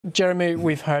Jeremy,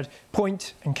 we've heard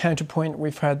point and counterpoint,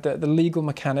 we've heard the legal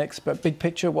mechanics, but big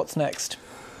picture, what's next?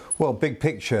 Well, big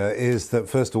picture is that,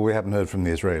 first of all, we haven't heard from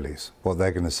the Israelis. What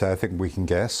they're going to say, I think we can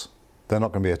guess. They're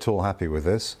not going to be at all happy with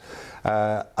this.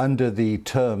 Under the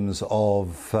terms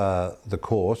of the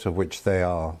court, of which they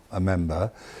are a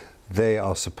member, they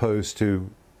are supposed to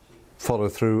follow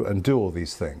through and do all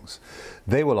these things.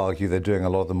 They will argue they're doing a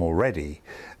lot of them already.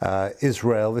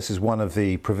 Israel, this is one of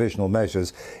the provisional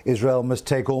measures, Israel must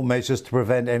take all measures to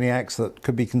prevent any acts that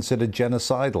could be considered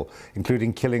genocidal,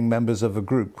 including killing members of a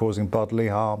group, causing bodily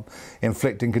harm,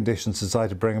 inflicting conditions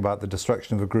designed to bring about the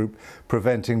destruction of a group,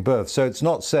 preventing birth. So it's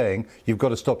not saying you've got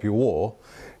to stop your war,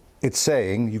 it's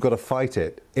saying you've got to fight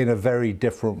it in a very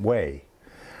different way.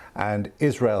 And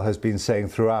Israel has been saying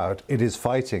throughout it is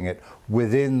fighting it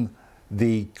within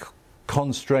the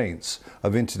constraints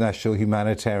of international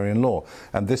humanitarian law.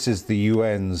 And this is the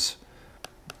UN's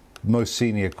most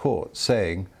senior court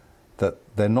saying that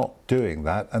they're not doing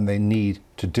that and they need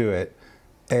to do it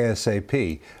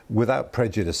ASAP without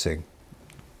prejudicing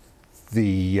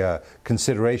the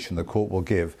consideration the court will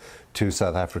give to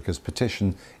South Africa's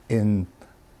petition in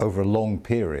over a long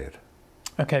period.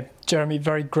 Okay, Jeremy,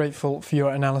 very grateful for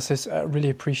your analysis. Really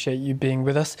appreciate you being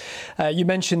with us. You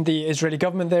mentioned the Israeli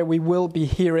government there. We will be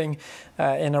hearing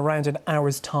in around an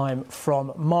hour's time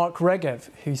from Mark Regev,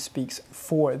 who speaks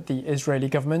for the Israeli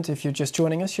government. If you're just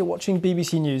joining us, you're watching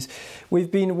BBC News.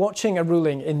 We've been watching a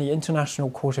ruling in the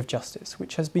International Court of Justice,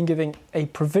 which has been giving a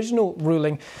provisional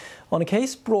ruling on a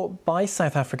case brought by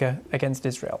South Africa against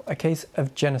Israel, a case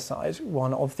of genocide,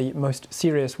 one of the most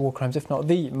serious war crimes, if not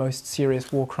the most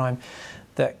serious war crime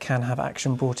that can have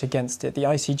action brought against it. The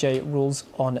ICJ rules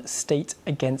on state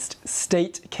against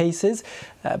state cases.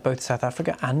 Both South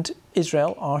Africa and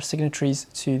Israel are signatories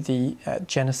to the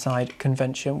Genocide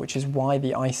Convention, which is why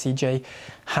the ICJ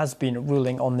has been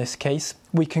ruling on this case.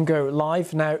 We can go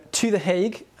live now to The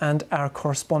Hague and our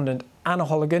correspondent Anna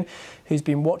Holligan, who's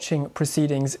been watching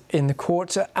proceedings in the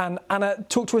court. And Anna,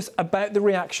 talk to us about the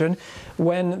reaction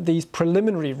when these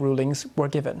preliminary rulings were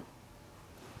given.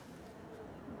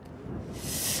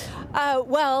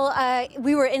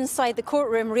 We were inside the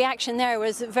courtroom. Reaction there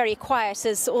was very quiet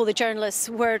as all the journalists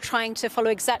were trying to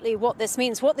follow exactly what this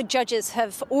means. What the judges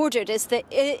have ordered is that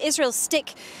Israel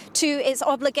stick to its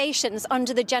obligations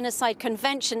under the Genocide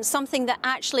Convention, something that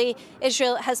actually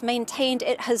Israel has maintained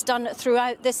it has done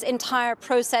throughout this entire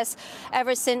process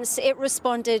ever since it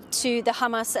responded to the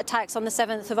Hamas attacks on the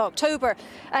 7th of October.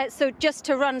 So just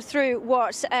to run through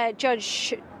what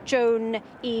Judge Joan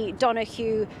E.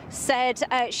 Donoghue said,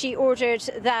 she ordered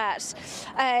that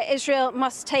Israel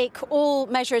must take all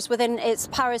measures within its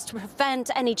powers to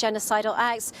prevent any genocidal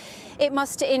acts. It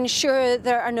must ensure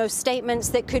there are no statements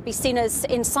that could be seen as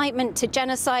incitement to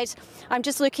genocide. I'm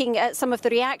just looking at some of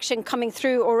the reaction coming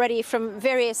through already from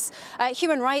various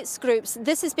human rights groups.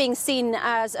 This is being seen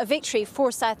as a victory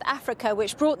for South Africa,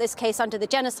 which brought this case under the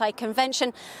Genocide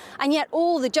Convention. And yet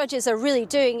all the judges are really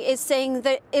doing is saying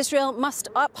that Israel must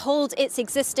uphold its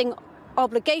existing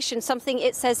obligation, something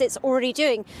it says it's already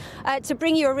doing. To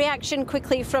bring you a reaction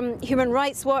quickly from Human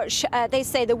Rights Watch, they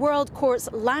say the World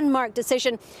Court's landmark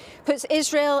decision puts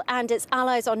Israel and its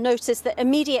allies on notice that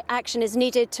immediate action is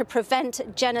needed to prevent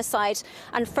genocide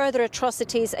and further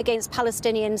atrocities against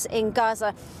Palestinians in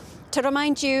Gaza. To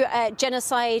remind you,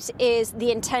 genocide is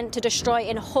the intent to destroy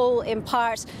in whole, in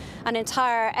part, an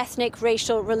entire ethnic,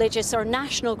 racial, religious or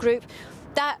national group.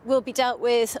 That will be dealt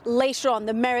with later on,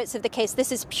 the merits of the case.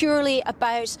 This is purely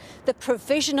about the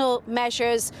provisional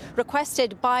measures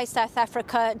requested by South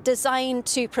Africa designed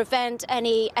to prevent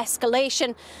any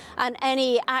escalation and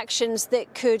any actions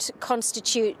that could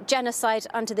constitute genocide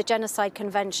under the Genocide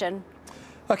Convention.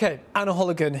 OK, Anna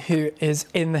Holligan, who is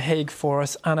in The Hague for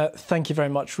us. Anna, thank you very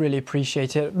much. Really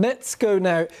appreciate it. Let's go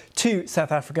now to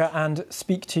South Africa and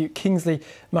speak to Kingsley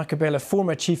Macabela,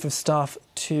 former Chief of Staff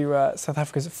to South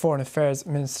Africa's Foreign Affairs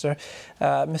Minister.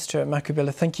 Mr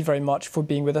Macabela, thank you very much for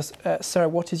being with us. Sir,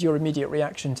 what is your immediate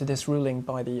reaction to this ruling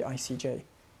by the ICJ?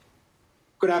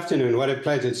 Good afternoon. What a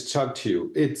pleasure to talk to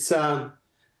you. It's the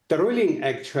ruling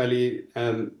actually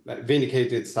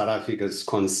vindicated South Africa's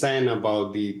concern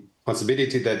about the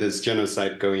possibility that there's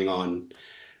genocide going on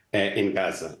in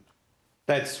Gaza.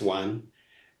 That's one.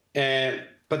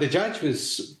 But the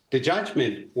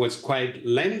judgment was quite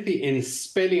lengthy in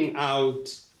spelling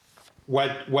out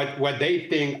what they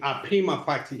think are prima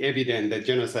facie evident that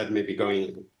genocide may be going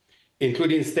on,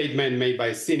 including statements made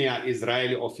by senior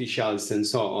Israeli officials and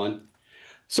so on.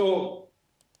 So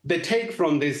the take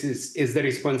from this is the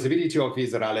responsibility of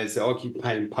Israel as the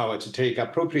occupying power to take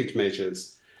appropriate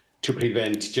measures to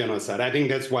prevent genocide. I think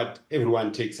that's what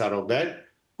everyone takes out of that.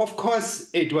 Of course,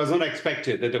 it was not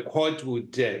expected that the court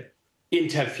would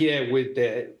interfere with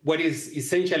what is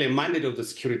essentially a mandate of the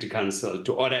Security Council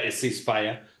to order a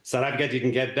ceasefire. South Africa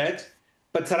didn't get that,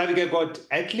 but South Africa got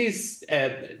at least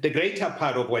the greater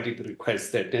part of what it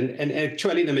requested. And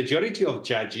actually, the majority of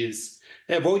judges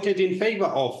voted in favor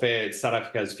of South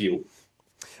Africa's view.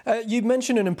 You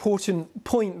mentioned an important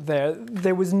point there.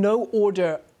 There was no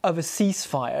order of a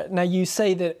ceasefire. Now, you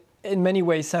say that in many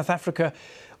ways South Africa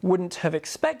wouldn't have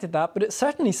expected that, but it's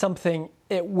certainly something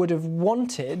it would have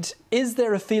wanted. Is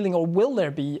there a feeling, or will there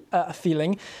be a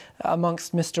feeling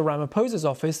amongst Mr. Ramaphosa's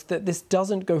office that this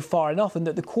doesn't go far enough and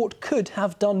that the court could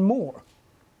have done more?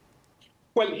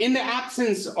 Well, in the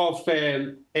absence of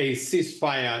a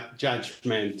ceasefire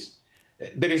judgment,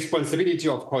 the responsibility,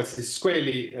 of course, is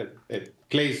squarely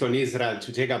placed on Israel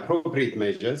to take appropriate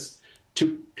measures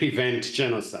to prevent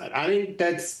genocide. I think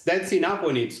that's enough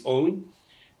on its own.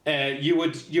 You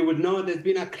would know there's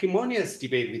been acrimonious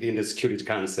debate within the Security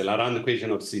Council around the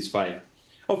question of ceasefire.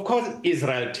 Of course,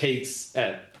 Israel takes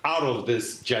out of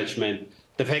this judgment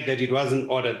the fact that it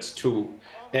wasn't ordered to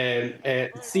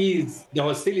cease the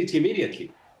hostility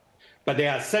immediately. But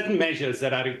there are certain measures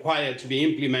that are required to be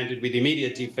implemented with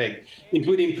immediate effect,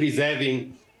 including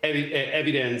preserving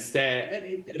evidence.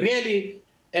 Really,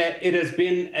 it has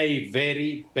been a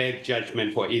very bad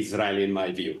judgment for Israel, in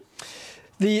my view.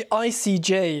 The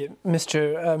ICJ,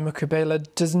 Mr. Mukubela,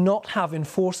 does not have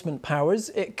enforcement powers.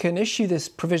 It can issue this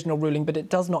provisional ruling, but it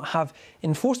does not have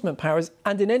enforcement powers.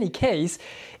 And in any case,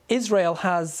 Israel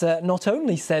has not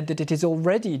only said that it is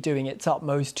already doing its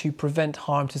utmost to prevent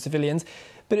harm to civilians,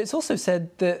 but it's also said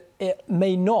that it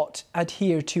may not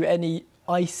adhere to any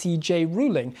ICJ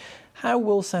ruling. How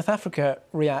will South Africa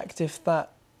react if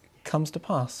that comes to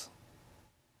pass?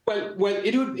 Well,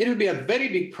 it would be a very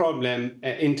big problem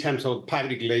in terms of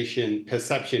public relation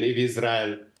perception if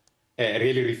Israel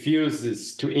really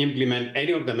refuses to implement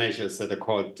any of the measures that the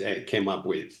court came up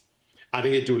with. I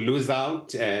think it will lose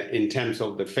out in terms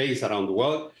of the face around the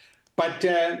world. But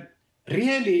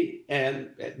really,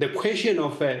 the question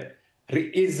of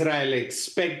Israel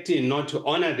expecting not to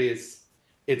honor this,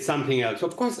 it's something else.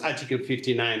 Of course, Article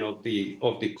 59 of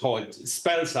the court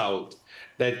spells out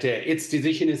that its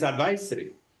decision is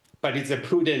advisory. But it's a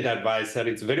prudent advice, and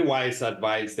it's very wise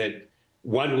advice that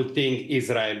one would think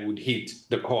Israel would heed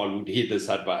the call, would heed this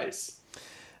advice.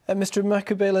 Mr.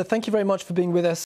 Mukubela, thank you very much for being with us.